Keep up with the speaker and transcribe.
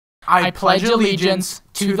I pledge allegiance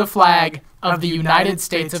to the flag of the United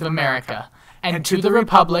States of America and to the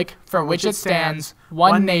republic for which it stands,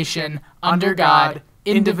 one nation, under God,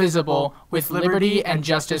 indivisible, with liberty and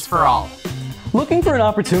justice for all. Looking for an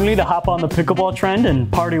opportunity to hop on the pickleball trend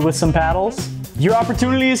and party with some paddles? Your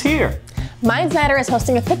opportunity is here. Minds Matter is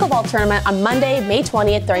hosting a pickleball tournament on Monday, May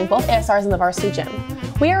 20th during both ASRs in the varsity gym.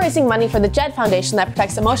 We are raising money for the JED Foundation that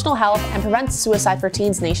protects emotional health and prevents suicide for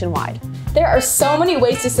teens nationwide. There are so many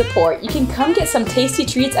ways to support. You can come get some tasty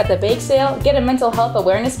treats at the bake sale, get a mental health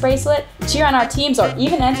awareness bracelet, cheer on our teams, or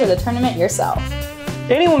even enter the tournament yourself.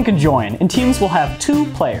 Anyone can join, and teams will have 2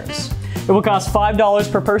 players. It will cost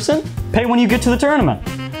 $5 per person. Pay when you get to the tournament.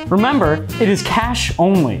 Remember, it is cash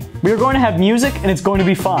only. We are going to have music and it's going to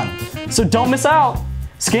be fun. So don't miss out.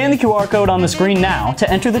 Scan the QR code on the screen now to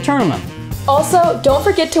enter the tournament. Also, don't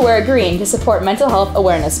forget to wear green to support Mental Health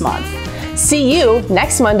Awareness Month. See you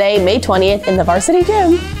next Monday, May 20th in the varsity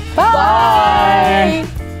gym. Bye!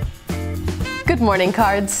 Good morning,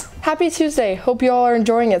 Cards. Happy Tuesday. Hope you all are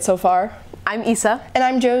enjoying it so far. I'm Issa. And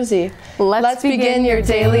I'm Josie. Let's begin your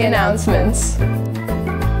daily announcements.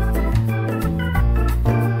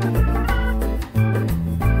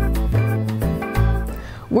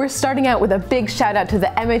 We're starting out with a big shout out to the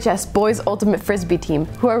MHS Boys Ultimate Frisbee team,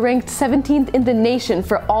 who are ranked 17th in the nation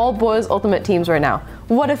for all boys ultimate teams right now.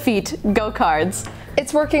 What a feat. Go Cards.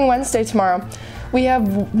 It's Working Wednesday tomorrow. We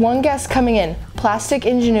have one guest coming in, Plastic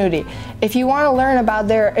Ingenuity. If you want to learn about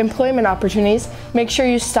their employment opportunities, make sure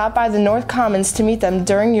you stop by the North Commons to meet them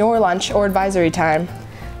during your lunch or advisory time.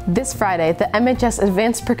 This Friday, the MHS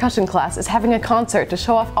Advanced Percussion class is having a concert to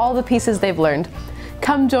show off all the pieces they've learned.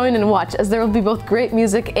 Come join and watch, as there will be both great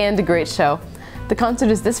music and a great show. The concert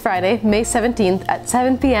is this Friday, May 17th at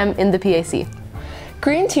 7 p.m. in the PAC.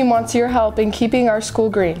 Green Team wants your help in keeping our school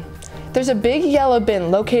green. There's a big yellow bin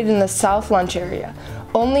located in the south lunch area.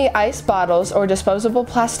 Only ice bottles or disposable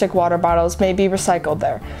plastic water bottles may be recycled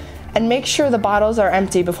there. And make sure the bottles are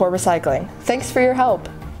empty before recycling. Thanks for your help.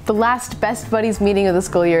 The last Best Buddies meeting of the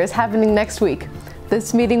school year is happening next week.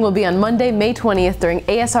 This meeting will be on Monday, May 20th during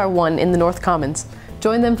ASR 1 in the North Commons.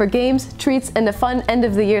 Join them for games, treats, and a fun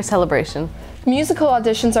end-of-the-year celebration. Musical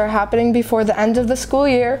auditions are happening before the end of the school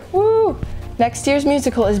year. Woo! Next year's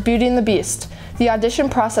musical is Beauty and the Beast. The audition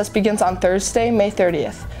process begins on Thursday, May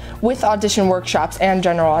 30th, with audition workshops and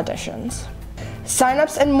general auditions.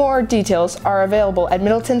 Sign-ups and more details are available at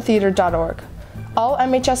middletontheater.org. All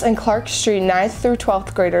MHS and Clark Street 9th through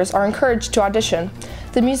 12th graders are encouraged to audition.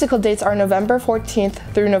 The musical dates are November 14th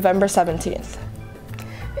through November 17th.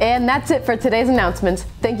 And that's it for today's announcements.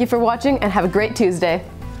 Thank you for watching and have a great Tuesday.